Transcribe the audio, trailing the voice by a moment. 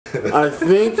I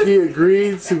think he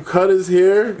agreed to cut his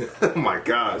hair. Oh my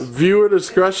gosh. Viewer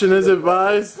discretion is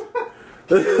advised.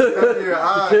 Your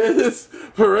eyes. His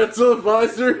parental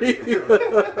advisory.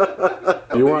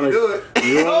 You want to do it?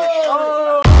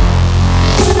 Oh!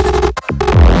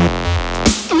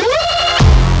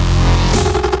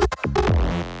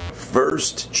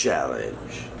 First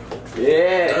challenge.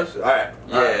 Yeah. Alright.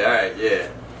 Alright, yeah.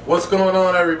 What's going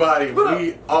on, everybody?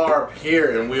 We are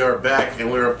here and we are back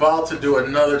and we're about to do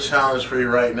another challenge for you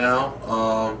right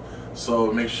now.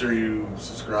 So make sure you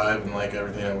subscribe and like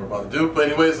everything that we're about to do. But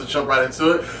anyways, let's jump right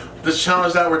into it. This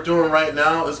challenge that we're doing right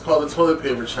now is called the toilet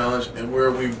paper challenge, and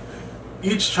where we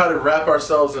each try to wrap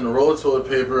ourselves in a roll of toilet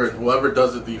paper, and whoever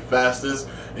does it the fastest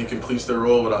and completes their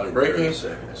roll without it breaking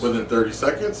within 30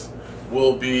 seconds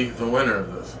will be the winner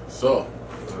of this. So,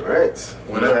 alright.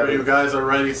 Whenever you guys are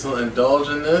ready to indulge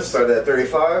in this, start at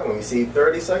 35. When we see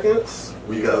 30 seconds,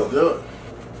 we go. Do it.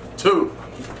 2,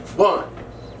 1.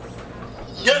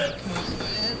 Get!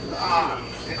 Ah,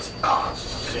 shit. Ah,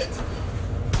 shit.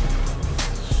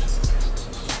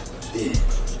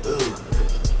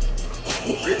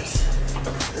 Rips.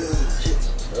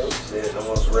 Oh shit,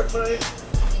 almost ripped my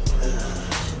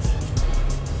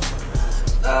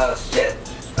Shit.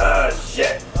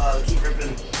 Shit. keep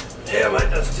ripping. Yeah, mine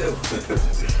does too.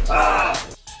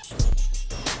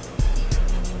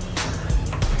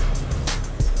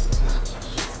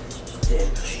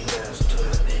 Damn cheap ass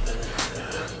toilet paper.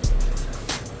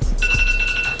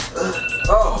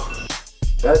 Oh.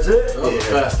 That's it? That was a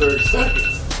fast 30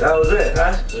 seconds. That was it,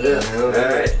 huh? Yeah.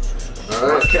 Alright.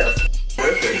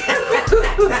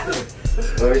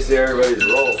 Let me see everybody's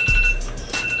roll.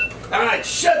 Alright,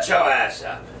 shut your ass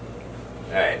up.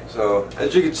 Alright, so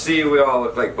as you can see, we all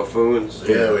look like buffoons.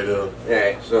 Yeah, we do.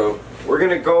 Alright, so we're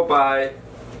gonna go by.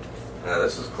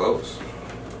 This is close.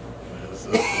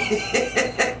 You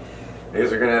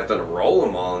guys are gonna have to roll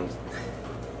them all.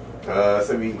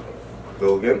 So we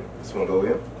go again. This one go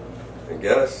again. I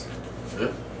guess.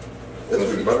 Yeah.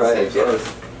 This we try again.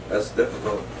 That's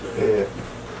difficult. Yeah.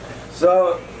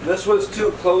 So this was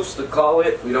too close to call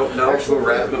it. We don't know who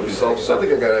wrapped themselves up. I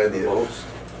think I got an idea. Most.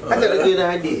 I got a good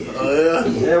idea. Oh,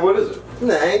 yeah? Yeah, what is it?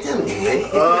 Nah, I ain't telling you, man.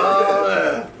 Oh,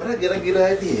 man. But I got a good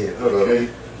idea. Hold on.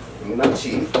 I'm not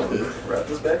cheating. Wrap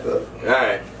this back up.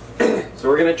 Alright. So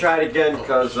we're gonna try it again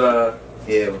because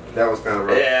Yeah, that was kind of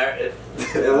rough. yeah, it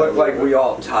looked like we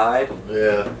all tied.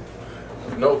 Yeah.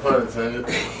 No pun intended.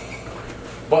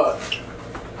 But.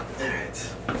 Alright.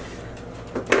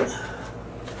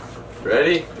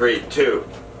 Ready? 3, 2,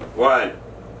 1.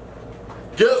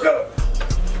 Go!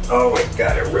 Oh my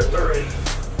god, it ripped already.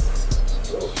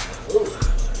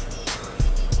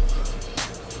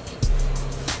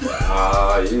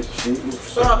 Ah, you cheating.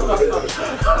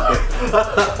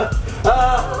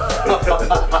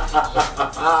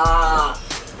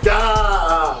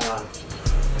 God!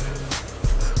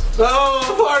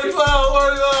 Oh, party foul!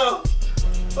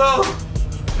 Oh!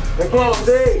 I can't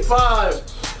see. 5,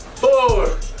 4,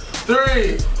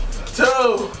 3, 2,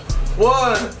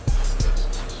 1.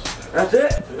 That's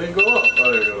it. It didn't go up.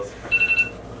 Oh, there it goes.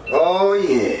 Oh,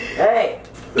 yeah. Hey.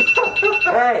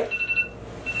 Hey.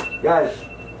 Guys.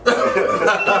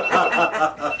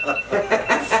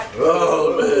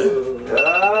 Oh, man.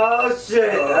 Oh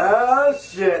shit. Oh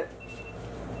shit.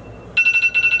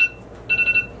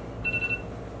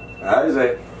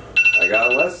 Isaac, I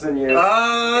got less than you.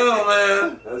 Oh,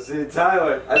 man. Let's see,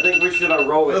 Tyler. I think we should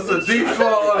unroll it. That's a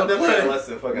default on the play. Less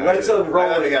than fucking Let's Isaac. unroll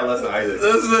I it. got less than Isaac.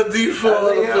 This is a default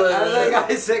on the play. I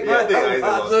think Isaac. Yeah, I think Isaac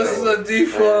lost This is a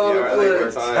default on the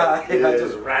play. I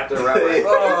just wrapped it around my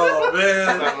Oh,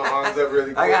 man. My arms up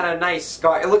really I got a nice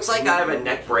scar. It looks like I have a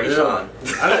neck brace on.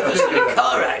 I It's a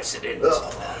car accident.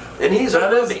 And he's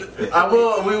That a is, dummy.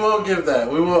 we will give that. I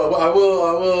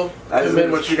will admit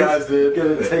what you guys did.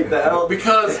 Gonna take the L.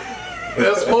 Because it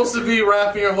was supposed to be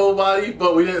wrapping your whole body,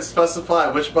 but we didn't specify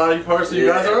which body parts. So you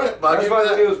guys are right. But That's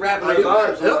why he was wrapping his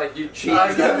arms. Yep. Like you cheat. I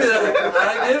give you that.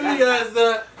 I give you guys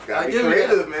that. Gotta I be give you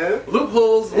creative, that. man.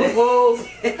 Loopholes.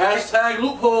 Hashtag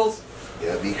loopholes.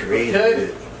 Gotta be creative.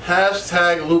 Okay.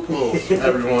 Hashtag loopholes,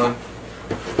 everyone.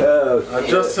 I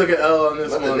just took an L on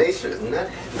this Mother one. Nature is not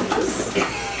happy.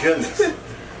 Goodness.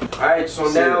 Alright, so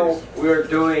now we're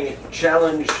doing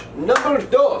challenge number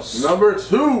 2. Number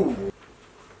 2.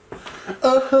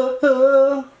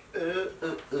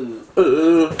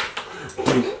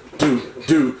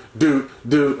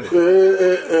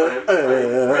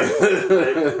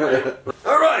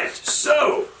 Alright,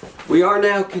 so we are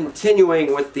now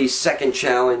continuing with the second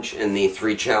challenge in the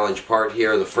 3 challenge part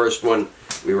here. The first one,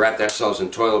 we wrapped ourselves in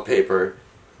toilet paper.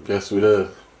 Guess we did.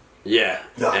 Yeah,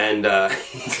 and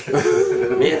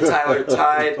me and Tyler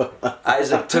tied.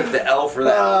 Isaac took the L for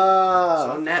that.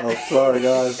 So now, sorry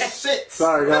guys.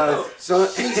 Sorry guys.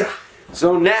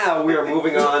 So now we are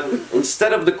moving on.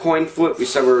 Instead of the coin flip, we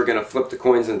said we were going to flip the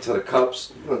coins into the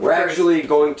cups. We're actually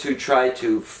going to try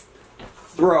to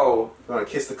throw. I'm gonna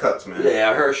kiss the cups, man.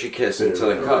 Yeah, a Hershey kiss into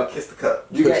the cup. Kiss the cup.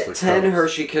 You get 10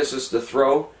 Hershey kisses to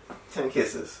throw. 10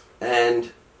 kisses.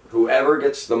 And whoever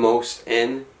gets the most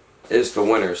in is the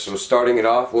winner. So starting it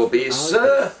off will be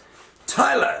Sir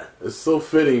Tyler. It's so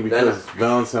fitting because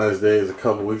Valentine's Day is a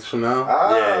couple weeks from now.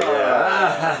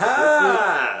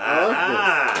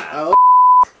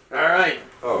 Alright.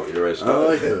 Oh, you're right. I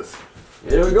like this.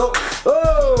 Here we go.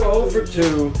 Oh, 0 for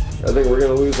 2. I think we're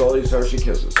going to lose all these Hershey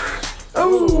kisses.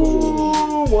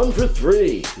 Oh, 1 for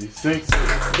 3. You think so?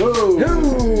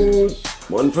 Whoa.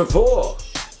 1 for 4.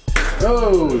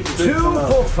 Oh, 2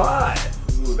 for 5.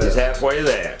 He's halfway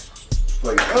there.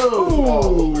 Like,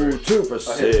 2 for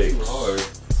 6.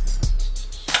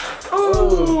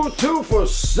 Oh, 2 for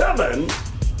 7.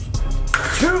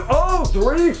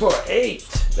 3 for 8.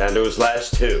 Down to his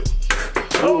last 2.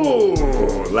 Oh,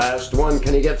 last one.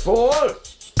 Can he get 4?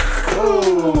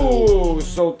 Oh,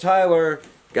 so Tyler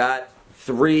got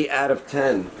 3 out of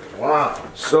 10. wow.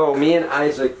 So me and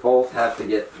Isaac both have to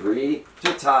get 3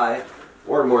 to tie,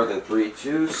 or more than 3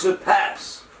 to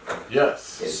surpass. Yes.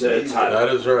 Sir Tyler.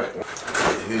 That is right.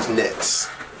 who's next?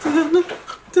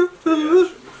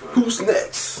 Who's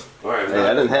next? Alright, Hey,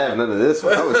 I didn't have none of this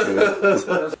when I was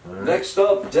shooting. next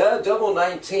up, double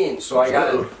 19. So I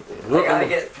gotta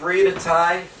get 3 to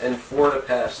tie and 4 to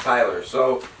pass Tyler.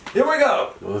 So here we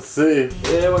go. Let's see.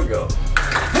 Here we go.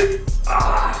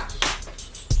 Ah.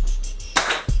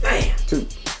 Man. 2. 0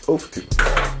 for 2.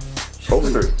 0 for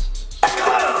 3.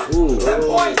 10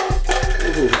 points.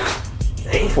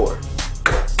 0 for 4. 0 for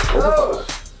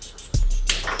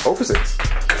 5. 0 for 6.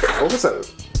 0 for 7.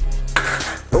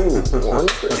 Oh, 1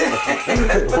 for 8.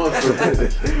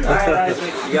 Alright,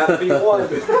 Isaac, you gotta beat 1.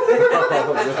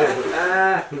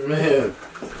 Man.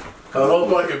 I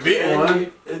hope I can beat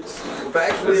one. It's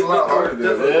actually It's a lot harder to do.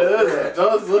 Yeah, it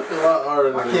does look a lot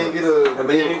harder. I can't get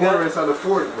a quarter inside the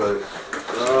fork, but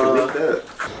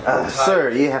sir,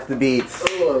 you have to beat.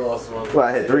 Oh, I lost one. Well,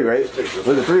 I had 3, right?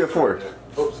 Was it 3 or 4?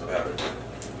 Oops.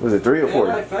 Was it 3 or 4?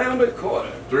 And I found a quarter.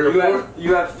 3 or 4?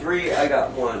 You have 3, I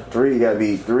got 1. 3, you gotta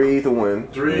beat 3 to win.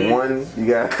 3. 1, you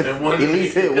got And 1 at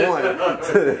least hit 1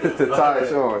 to tie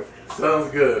Sean.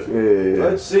 Sounds good. Yeah.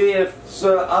 Let's see if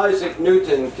Sir Isaac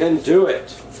Newton can do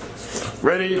it.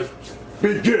 Ready?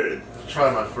 Begin. Try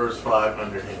my first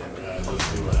 500 hand, guys. Let's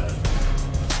see what happens.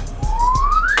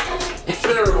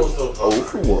 Terrible so far. 0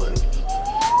 for 1.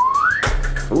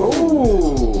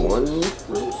 Ooh, 1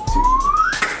 for 2.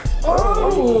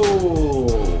 Oh!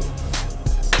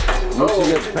 Once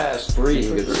he gets past 3, he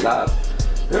can stop.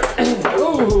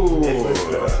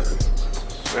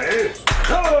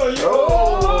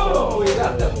 Oh, you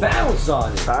got the bounce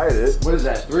on it. Tied it. What is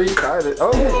that, 3? Tied it.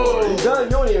 Oh! You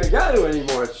don't even got to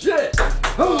anymore. Shit.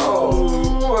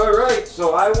 Oh, alright,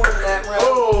 so I won that round.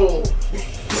 Oh!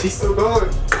 He's still going.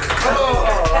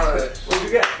 Oh! Alright. What'd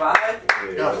you get, 5?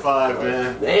 Got 5,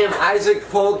 man. Damn, Isaac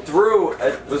pulled through.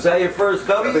 Was that your first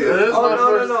W? I think it is my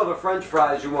first. No, the French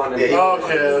fries you wanted. Yeah.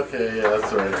 Okay, yeah,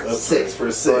 that's right. That's 6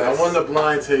 for 6. right. I won the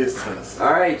blind taste test.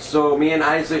 Alright, so me and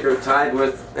Isaac are tied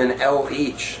with an L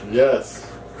each. Yes.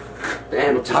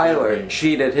 Damn, Tyler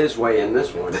cheated his way in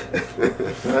this one.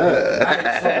 Alright,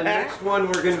 so the next one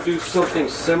we're going to do something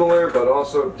similar but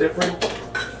also different.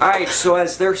 Alright, so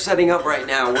as they're setting up right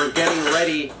now, we're getting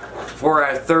ready for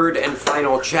our 3rd and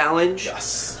final challenge.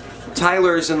 Yes.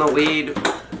 Tyler's in the lead,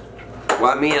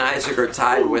 while me and Isaac are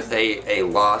tied with a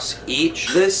loss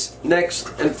each. This next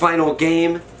and final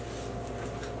game,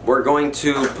 we're going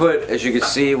to put, as you can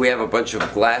see, we have a bunch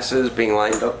of glasses being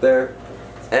lined up there.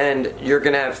 And you're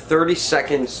going to have 30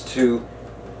 seconds to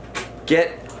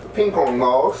get, Ping pong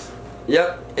balls.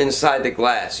 inside the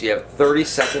glass. You have 30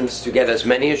 seconds to get as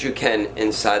many as you can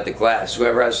inside the glass.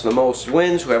 Whoever has the most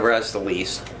wins, whoever has the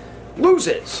least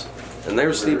loses. And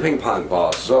there's the ping pong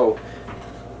ball. So,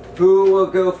 who will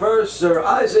go first? Sir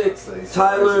Isaac,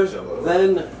 Tyler,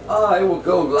 then I will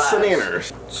go last.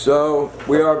 Bananas. So,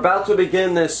 we are about to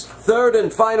begin this 3rd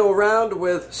and final round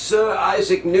with Sir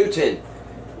Isaac Newton.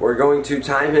 We're going to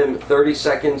time him 30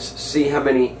 seconds, see how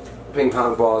many ping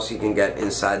pong balls he can get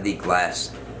inside the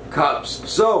glass cups.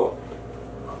 So,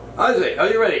 Isaac, are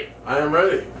you ready? I am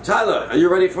ready. Tyler, are you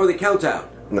ready for the countdown?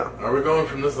 No. Are we going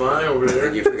from this line over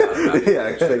there? You forgot about it. Yeah,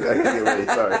 I can't get ready.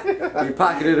 Sorry. He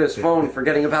pocketed his phone,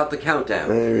 forgetting about the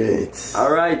countdown. Alright.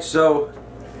 Alright, so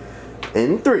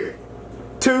In 3,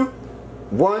 2,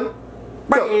 1,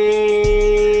 Go.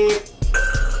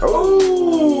 Oh.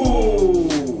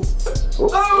 Oh.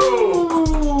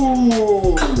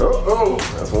 Oh.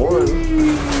 That's one.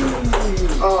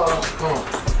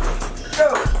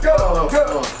 Go, go,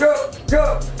 go, go,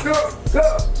 go, go, go.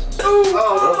 Ooh.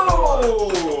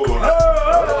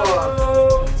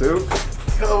 Oh. Two.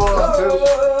 Come on. Two.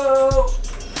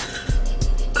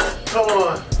 Come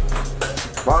on.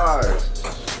 5,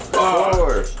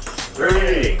 4,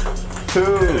 3, 2,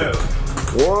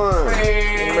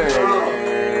 1.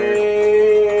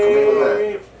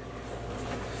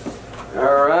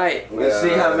 All right, let's see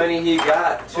how many he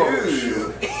got.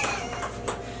 Two.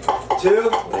 Two?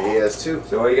 He has 2.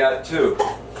 So he got 2.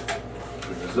 A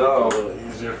So little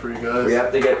easier for you guys. we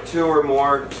have to get 2 or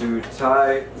more to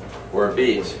tie or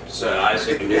beat. So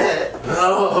Isaac can do it.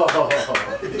 Oh,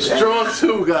 strong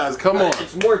 2, guys. Come on.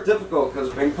 It's more difficult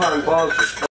because ping pong balls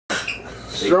are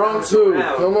Strong 2.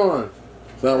 Come on.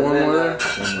 Is that one then, more there?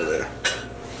 One more there.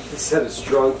 He said it's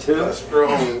strong 2.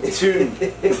 Strong 2.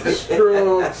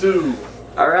 Strong 2.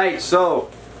 All right, so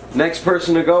next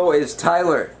person to go is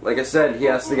Tyler. Like I said, he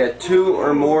has to get 2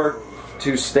 or more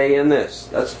to stay in this.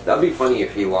 That'd be funny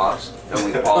if he lost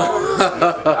and we all.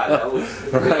 God, that would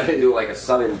do like a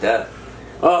sudden death.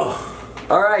 Oh.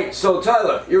 All right, so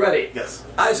Tyler, you ready? Yes.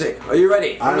 Isaac, are you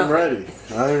ready? I'm ready.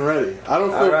 I'm ready. I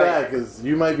don't feel bad because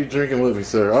you might be drinking with me,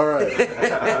 sir. All right.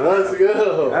 Let's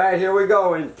go. All right, here we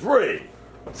go in 3,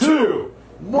 2,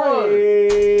 1.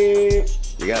 You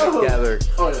gotta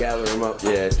gather them up.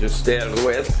 Yeah, just stay out of the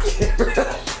way of the camera.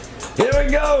 Here we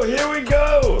go. Here we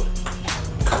go.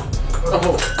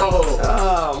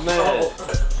 Oh, man.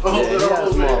 Oh, Yeah, he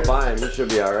has them all by him. He should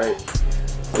be all right.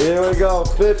 Here we go.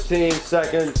 15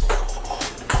 seconds. 1,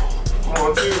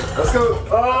 2. Let's go.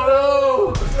 Oh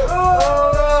no!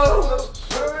 Oh no!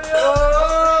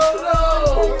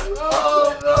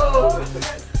 Oh no!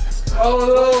 Oh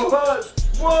no!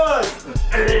 1.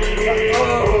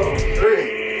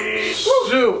 3.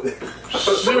 Shoot!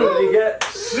 Shoot! What did he get?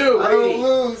 Shoot! I don't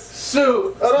lose.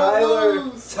 Shoot! I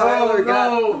don't lose. Tyler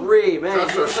got 3, man.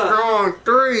 That's a strong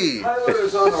 3.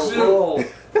 Tyler's on a roll.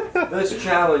 This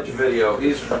challenge video,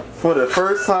 he's For the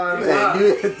first time, and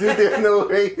there's no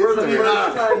way. for the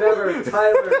first time ever.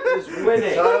 Tyler is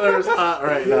winning. Tyler's hot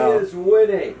right He now. is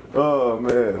winning. Oh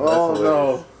man. Oh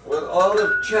no! With all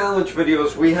the challenge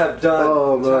videos we have done,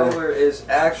 Oh, no. Tyler is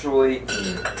actually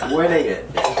winning it.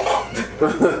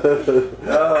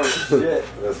 Oh shit!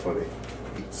 That's funny.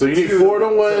 So you need 4 to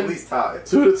At win, least tie.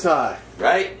 2 to tie.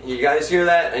 Right? You guys hear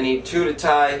that? I need 2 to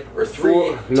tie, or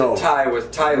 3 No. to tie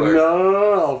with Tyler,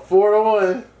 No. 4 to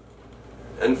win.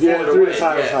 and 4 Yeah, to 3 win. to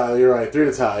tie with Yeah. Tyler. You're right. 3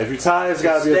 to tie. If you tie, it's To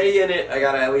gotta be. stay in it, I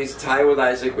gotta at least tie with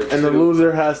Isaac with And 2. the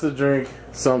loser has to drink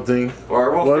something.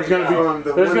 Or we'll Well, there's figure gonna out.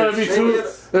 be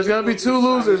there's gonna be 2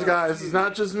 losers, guys. It's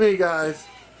not just me, guys.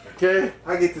 Okay.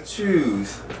 I get to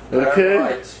choose. Okay.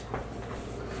 Alright.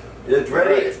 It's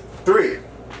ready. 3,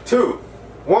 2,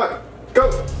 1, go.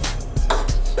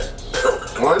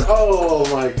 1. Oh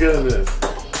my goodness.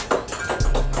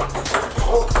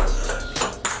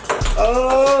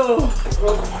 Oh.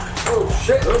 Oh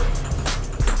shit!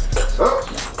 Oh.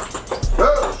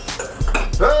 Oh.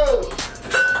 Oh.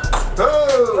 Oh.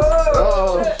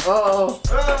 Oh.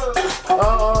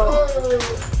 Oh.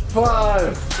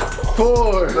 5,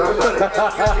 4.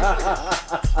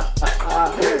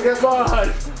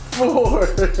 5, 4.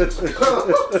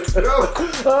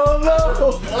 Oh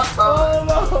no! Oh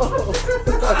no!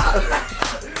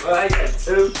 I got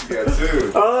 2. You got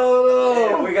 2. Oh Yeah,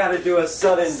 no! we gotta do a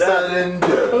sudden death. Sudden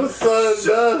death.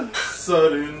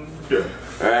 Sudden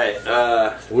death. Alright,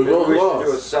 We maybe both we should lost.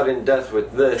 do a sudden death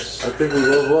with this. I think we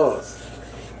both lost.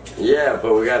 Yeah,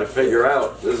 but we gotta figure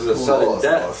out. This is a sudden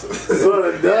death.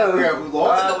 Sudden death. We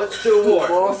lost. Let's do a war.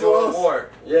 Boss Let's do a lost? war.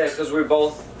 Yeah, because we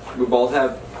both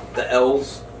have the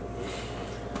L's.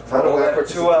 I don't We'll have for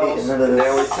 2 L's, and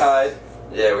now we tied.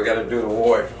 Yeah, we gotta do the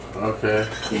war. Okay.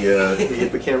 Yeah, he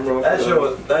hit the camera off. That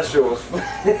shit was fun.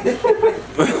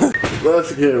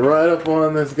 Let's get right up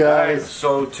on this, Alright, guys.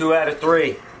 so 2 out of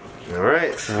 3.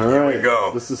 Alright. All right. we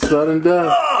go. This is sudden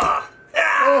death.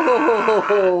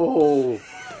 Oh!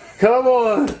 Come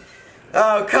on!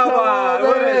 Oh, come on!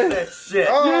 What man. is this shit?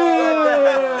 Yeah!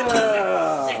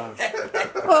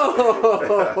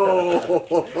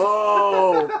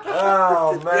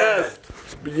 Oh, man. Yes!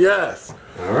 Yes!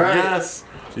 All right. Yes!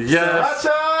 Yes!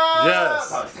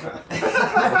 Yes!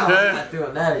 Okay? Not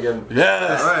doing that again.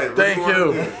 Yes! All right, Thank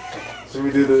you! Should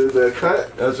we do the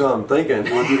cut? That's what I'm thinking.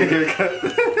 We'll do the haircut.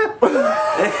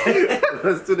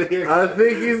 Let's do the haircut. I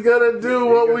think he's gonna do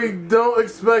what we don't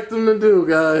expect him to do,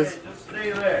 guys. Just stay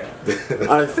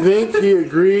I think he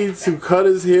agreed to cut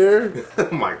his hair. Oh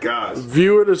my gosh.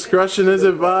 Viewer discretion is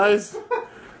advised.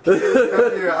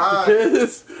 Your eyes.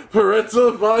 His parental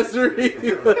advisory.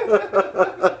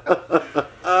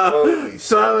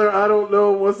 Tyler, I don't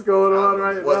know what's going on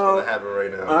right now. What's gonna happen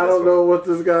right now? I don't know what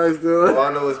this guy's doing. All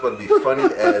I know it's gonna be funny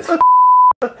as.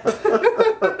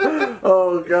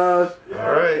 Oh gosh.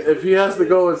 Alright. If he has to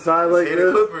go inside like Say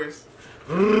this. the Clippers.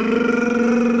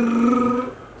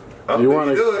 You want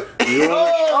to do it? You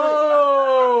wanna,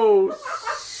 oh!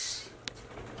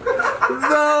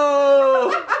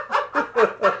 No!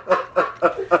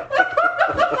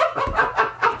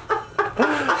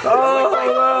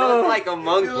 Oh, like a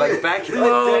monk, like back in the day.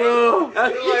 Oh no!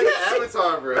 You're like an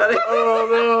avatar, bro. Oh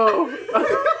no!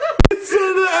 It's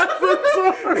in the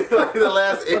avatar! Like the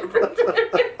last Airbender.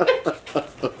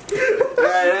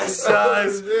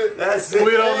 Guys, That's it.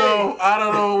 we don't know. I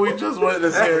don't know what we just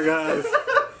witnessed here, guys.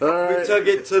 All right. We took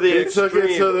it to the extreme. Took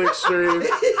it to the extreme.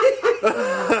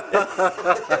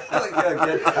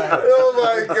 Oh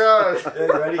my gosh. Hey,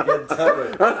 ready? Get Tyler.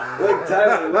 Look,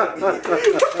 Tyler, look.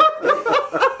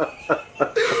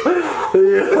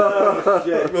 Oh,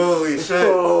 shit. Holy shit.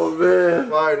 Oh man,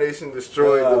 Fire Nation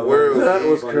destroyed the world. that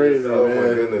was crazy, Oh man. my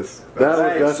goodness. That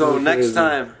Alright, was so definitely next crazy.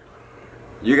 time,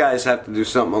 you guys have to do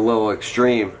something a little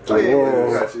extreme. Oh, yeah, Whoa.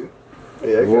 I got you. Yeah,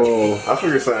 I got Whoa. you. I'll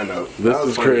figure something out. This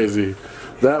is crazy.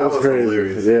 That was crazy.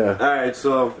 hilarious. Yeah, Alright,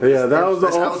 so yeah, that was the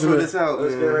Let's outro ultimate. this out.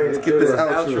 let's man. get ready to Let's get do this this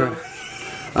outro.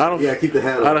 I don't. Yeah, keep the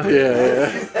hand. I don't.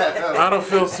 Yeah. I don't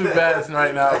feel too bad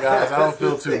right now, guys. I don't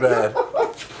feel too bad.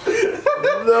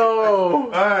 No.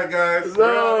 Alright, guys.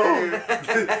 No.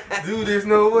 Dude, there's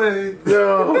no way.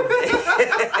 No.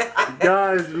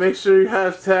 Guys, make sure you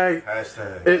hashtag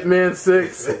Hashtag.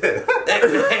 #itman6.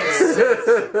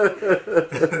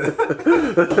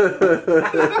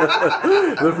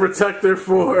 The Protector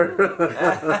 4.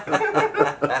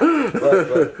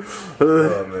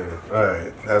 Oh man.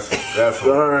 Alright. That's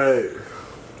All right.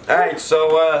 alright, so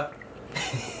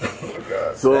oh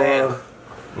god. So Man.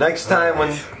 Next time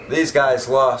when these guys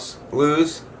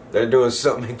lose, they're doing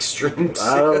something extreme.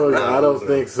 I don't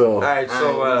think so. Alright,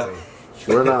 so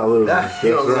We're not losing.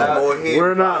 You don't lose more here.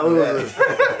 We're not losing.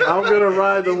 I'm gonna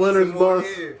ride the winner's bus.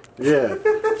 Yeah,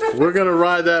 we're gonna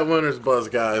ride that winner's bus,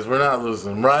 guys. We're not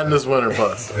losing. I'm riding this winner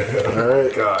bus. All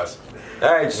right. Gosh.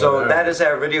 alright, so that is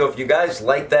our video. If you guys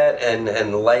liked that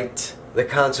and liked the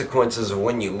consequences of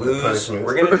when you lose, Punishments.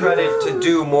 we're gonna try to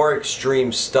do more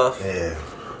extreme stuff. Yeah.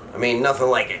 I mean, nothing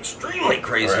like extremely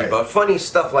crazy, Right. but funny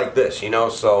stuff like this, you know?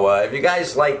 So, if you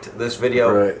guys liked this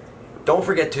video, Right. don't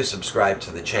forget to subscribe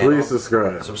to the channel. Please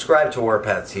subscribe. Subscribe to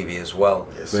Warpath TV as well.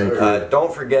 Yes, Thank sir. you.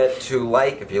 Don't forget to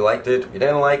like if you liked it. If you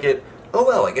didn't like it, oh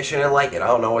well, I guess you didn't like it. I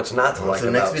don't know what's not to like to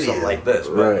the next about video. something like this.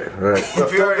 But Right. Right.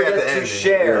 If you're already at the forget to end,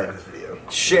 share. this video.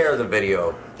 share the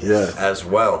video Yes. as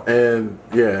well. And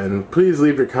yeah, and please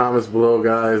leave your comments below,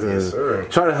 guys, and Yes, sir.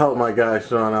 try to help my guy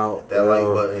Sean out. That like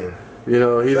button. You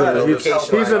know, he's Try in, to he's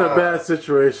in a right bad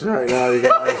situation right now, you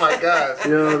guys. Oh my gosh.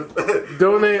 You know,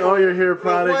 donate all your hair For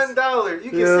products. $1, you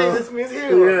can Yeah. save this man's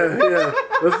hair. Yeah, yeah.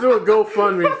 Let's do a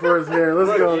GoFundMe for his hair. Let's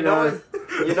Look, go, you know guys.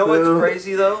 You know what's Yeah.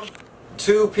 crazy though?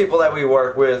 Two people that we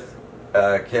work with,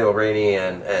 Caleb Rainey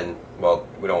and well,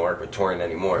 we don't work with Torin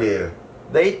anymore. Yeah.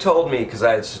 They told me, because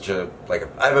I had such a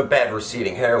I have a bad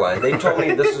receding hairline. They told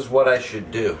me this is what I should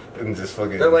do. And just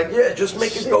fucking. They're like, yeah, just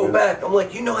make it go back. I'm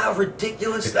like, you know how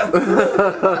ridiculous that was?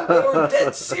 They were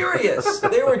dead serious.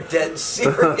 They were dead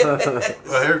serious.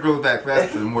 Well, hair grows back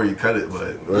faster the more you cut it,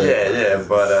 but. Yeah,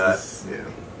 but yeah.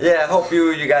 yeah, I hope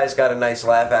you guys got a nice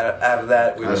laugh out of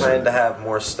that. We That's plan right. to have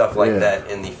more stuff like Yeah. that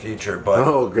in the future, but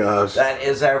Oh gosh. that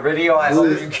is our video. I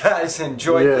hope you guys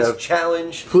enjoyed Yeah. this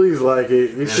challenge. Please like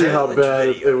it. You see how Challenge bad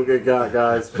video. it got,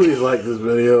 guys. Please like this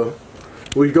video.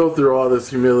 We go through all this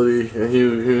humility and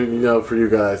you know, for you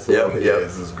guys. So, Yep. Yeah,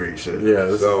 this is great shit. Yeah,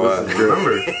 this So, is great.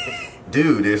 remember,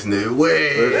 dude, there's no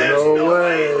way. There's no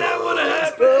way.